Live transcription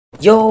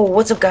Yo,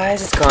 what's up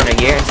guys, it's Connor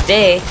here, and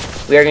today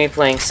we are going to be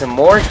playing some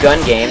more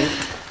gun game,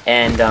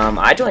 and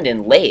I joined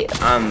in late.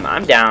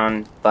 I'm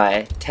down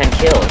by 10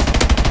 kills,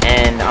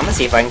 and I'm going to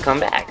see if I can come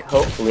back.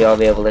 Hopefully I'll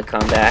be able to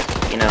come back,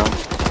 you know.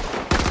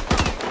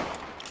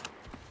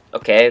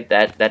 Okay,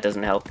 that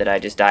doesn't help that I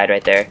just died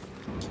right there.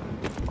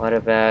 What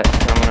about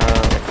coming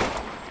over?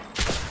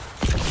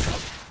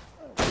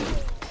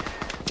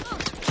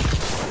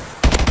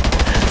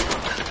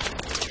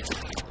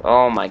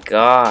 Oh my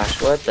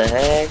gosh, what the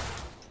heck?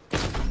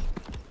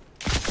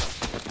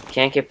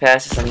 Can't get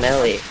past this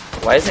melee.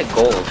 Why is it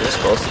gold? Is it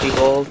supposed to be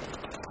gold?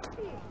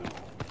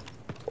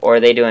 Or are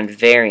they doing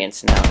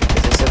variants now?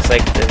 Because this looks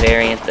like the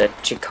variant, the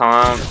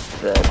connConn,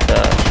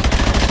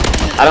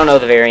 I don't know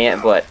the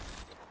variant, but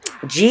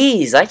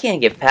jeez, I can't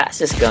get past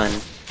this gun.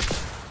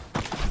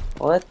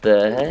 What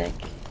the heck?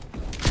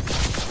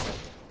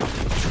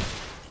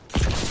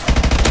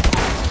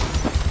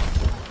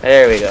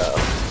 There we go.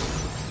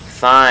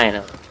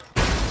 Finally.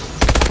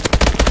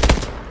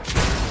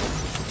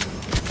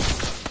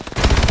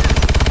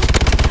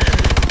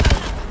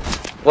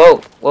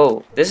 Whoa,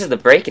 whoa, this is the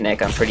breakneck,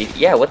 I'm pretty...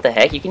 Yeah, what the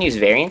heck? You can use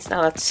variants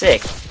now? That's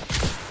sick.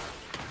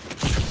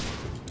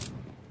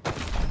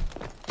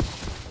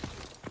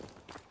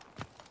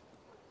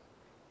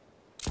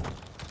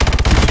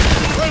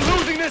 We're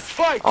losing this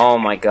fight. Oh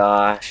my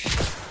gosh.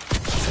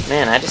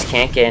 Man, I just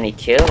can't get any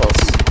kills.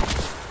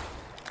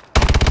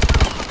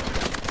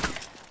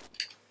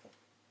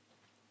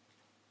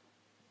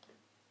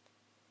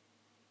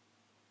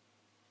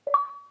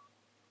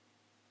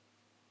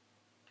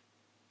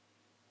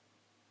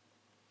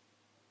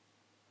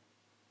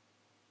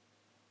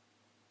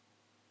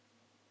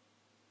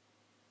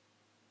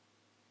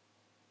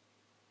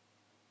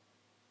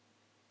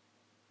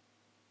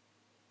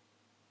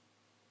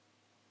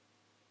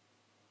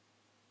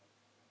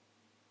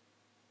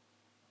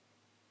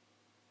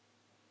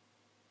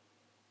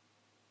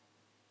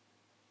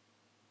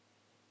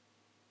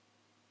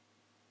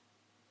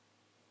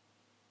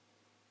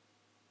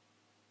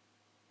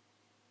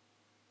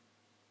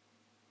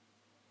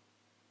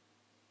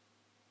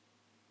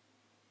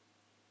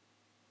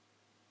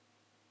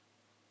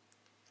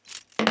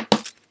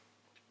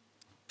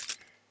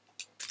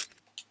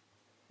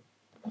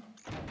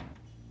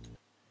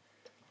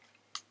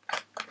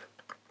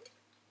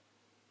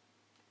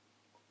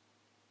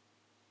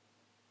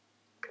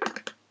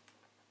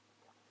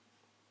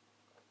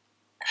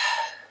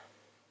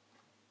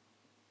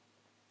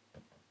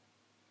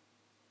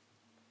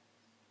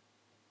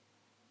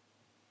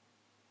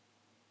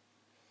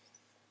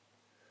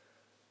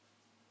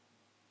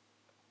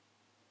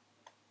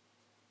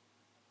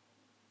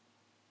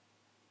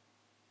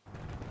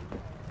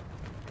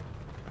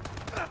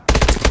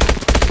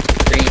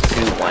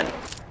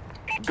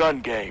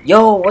 Gun game.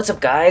 Yo, what's up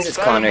guys, it's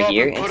Connor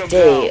here, and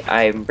today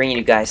I'm bringing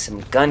you guys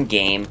some gun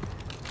game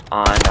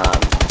on,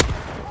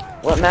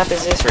 what map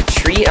is this?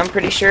 Retreat, I'm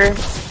pretty sure.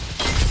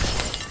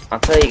 I'll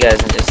tell you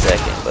guys in just a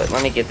second, but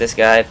let me get this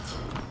guy.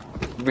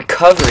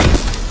 Recovery.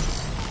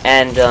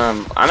 And,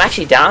 I'm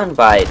actually down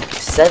by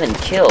 7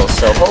 kills,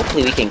 so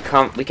hopefully we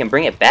can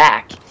bring it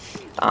back,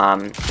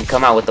 and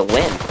come out with a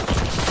win.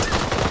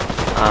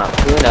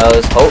 Who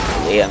knows,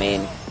 hopefully, I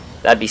mean,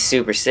 that'd be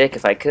super sick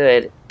if I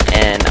could.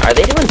 And are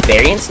they doing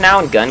variants now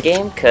in gun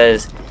game?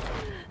 Because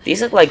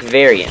these look like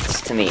variants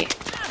to me.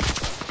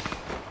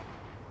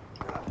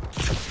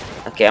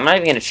 Okay, I'm not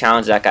even gonna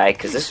challenge that guy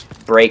because this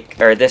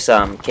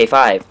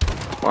K5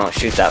 won't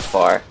shoot that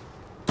far.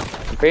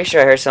 I'm pretty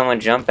sure I heard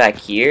someone jump back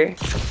here.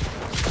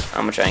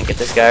 I'm gonna try and get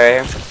this guy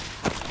right here.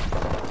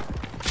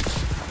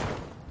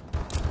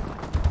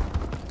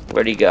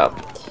 Where'd he go?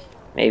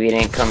 Maybe he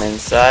didn't come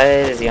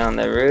inside. Is he on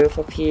the roof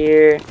up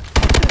here?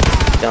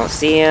 Don't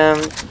see him.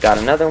 Got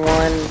another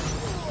one.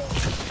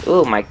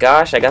 Ooh, my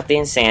gosh, I got the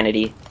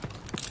insanity.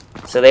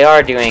 So they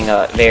are doing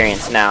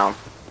variants now.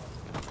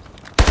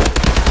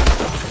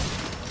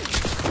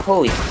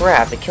 Holy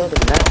crap, they killed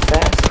him that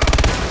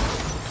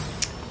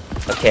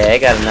fast. Okay, I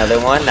got another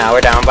one. Now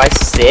we're down by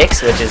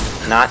 6, which is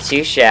not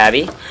too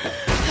shabby.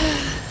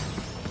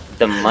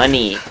 The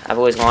money. I've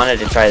always wanted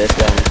to try this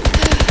gun.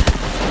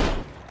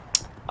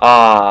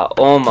 Ah,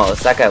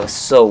 almost. That guy was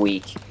so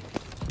weak.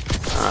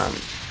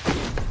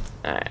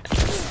 Alright.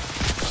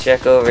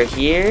 Check over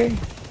here.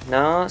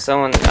 No, I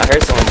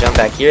heard someone jump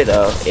back here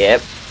though.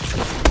 Yep.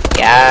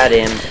 Got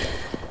him.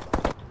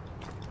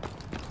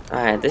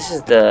 Alright, this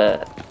is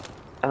the...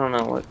 I don't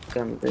know what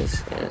gun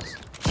this is.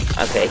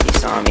 Okay, he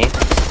saw me.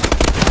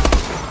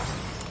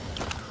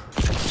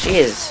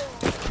 Jeez.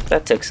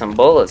 That took some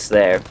bullets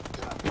there.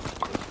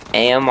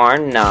 AMR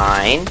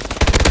 9.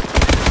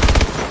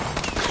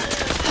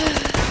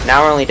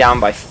 Now we're only down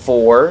by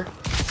 4.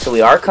 So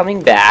we are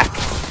coming back.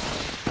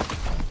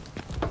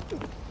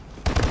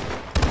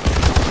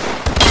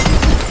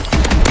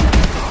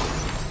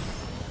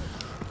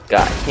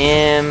 Got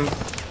him.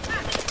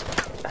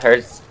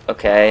 Hurts.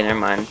 Okay, never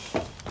mind.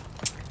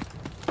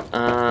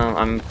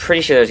 I'm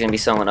pretty sure there's gonna be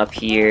someone up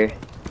here.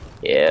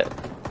 Yeah.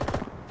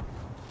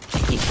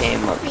 He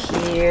came up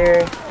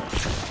here.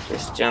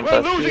 Just jump We're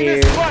up losing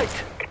here. this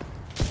fight.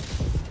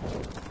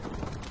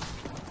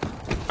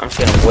 I'm just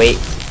gonna wait.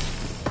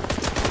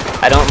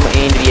 I don't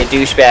mean to be a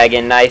douchebag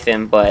and knife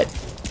him, but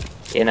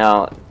you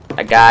know,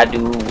 I gotta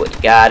do what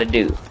you gotta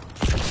do.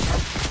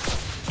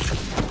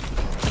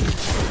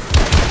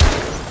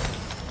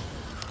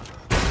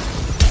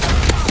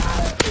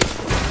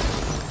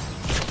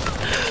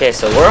 Okay,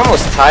 so we're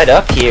almost tied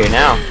up here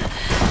now.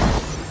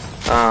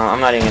 I'm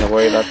not even gonna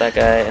worry about that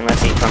guy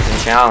unless he comes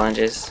and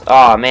challenges.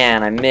 Oh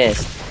man, I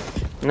missed.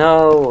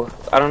 No,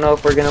 I don't know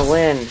if we're gonna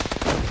win.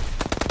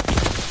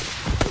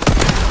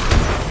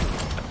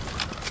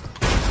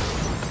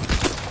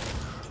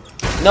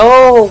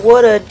 No,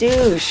 what a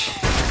douche.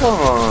 Come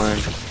on.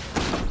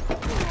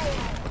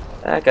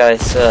 That guy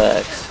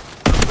sucks.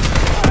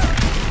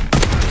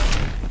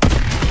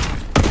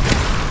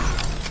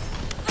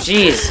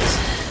 Jesus.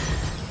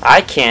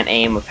 I can't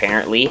aim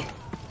apparently.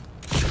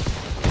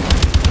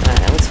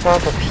 Alright, let's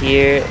pop up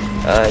here. You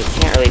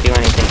can't really do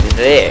anything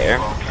there.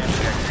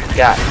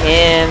 Got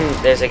him.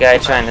 There's a guy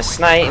trying to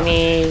snipe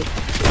me.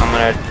 I'm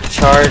gonna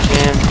charge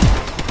him.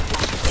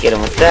 Get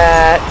him with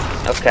that.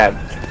 Okay.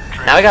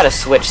 Now I gotta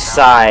switch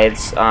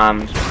sides.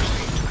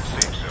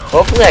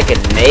 Hopefully I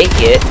can make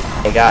it.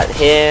 I got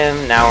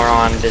him. Now we're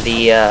on to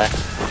the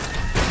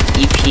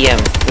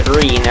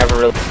EPM3. Never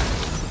really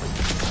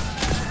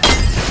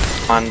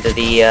on to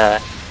the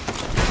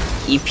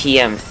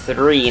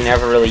EPM3.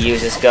 Never really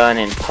use this gun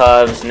in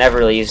pubs. Never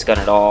really use this gun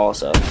at all.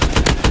 So,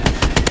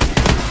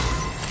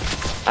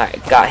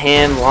 alright, got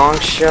him. Long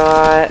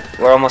shot.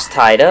 We're almost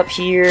tied up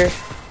here.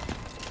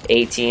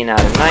 18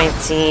 out of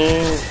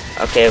 19.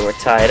 Okay, we're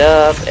tied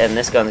up, and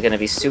this gun's gonna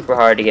be super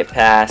hard to get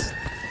past.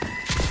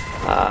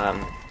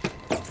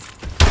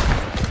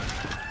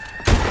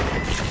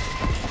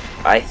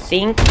 I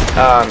think,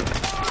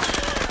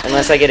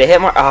 unless I get a hit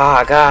more.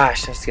 Ah,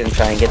 gosh, I was gonna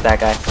try and get that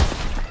guy.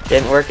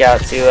 Didn't work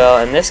out too well,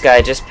 and this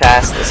guy just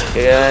passed this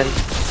gun.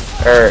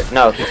 Or,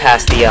 no, he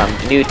passed the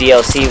new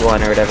DLC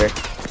one, or whatever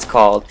it's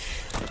called.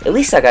 At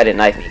least that guy didn't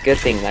knife me. Good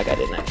thing that guy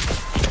didn't knife me.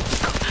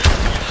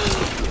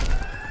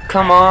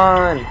 Come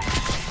on!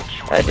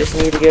 I just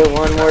need to get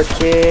one more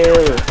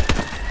kill.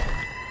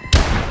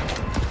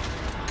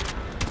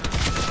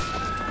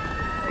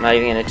 I'm not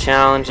even gonna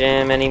challenge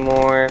him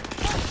anymore.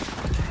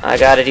 I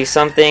gotta do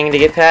something to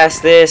get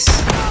past this.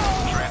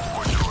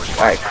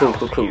 Alright, cool.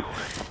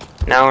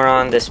 Now we're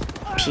on this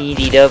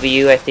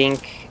PDW, I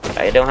think.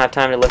 I don't have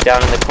time to look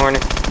down in the corner.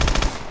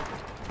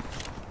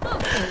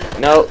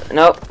 No.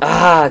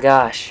 Ah,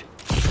 gosh.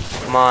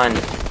 Come on.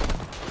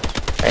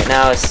 Right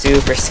now it's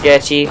super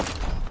sketchy.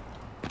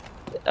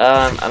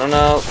 I don't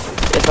know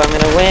if I'm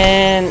gonna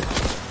win.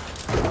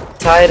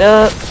 Tied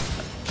up.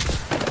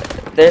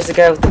 There's the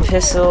guy with the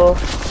pistol.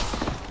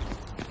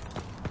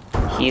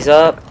 He's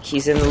up.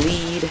 He's in the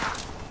lead.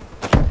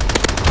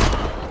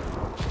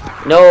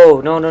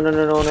 No.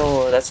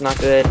 That's not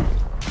good.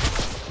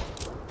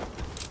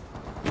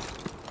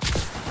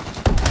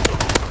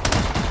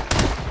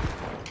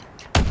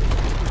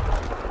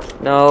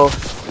 No.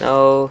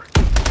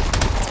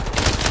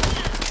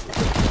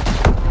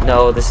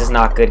 No, this is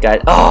not good,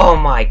 guys. Oh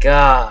my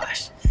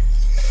gosh.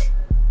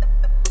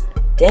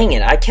 Dang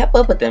it, I kept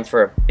up with them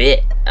for a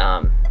bit.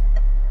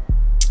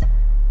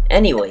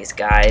 Anyways,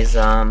 guys,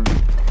 I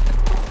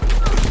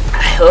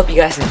hope you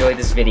guys enjoyed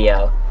this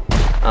video.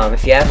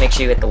 If you have, make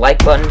sure you hit the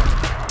like button.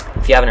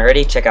 If you haven't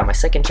already, check out my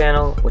second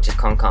channel, which is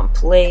connConn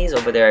Plays.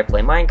 Over there I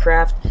play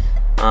Minecraft.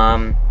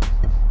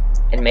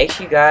 And make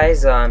sure you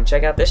guys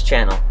check out this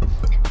channel.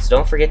 So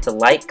don't forget to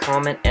like,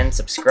 comment, and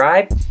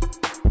subscribe.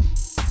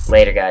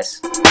 Later, guys.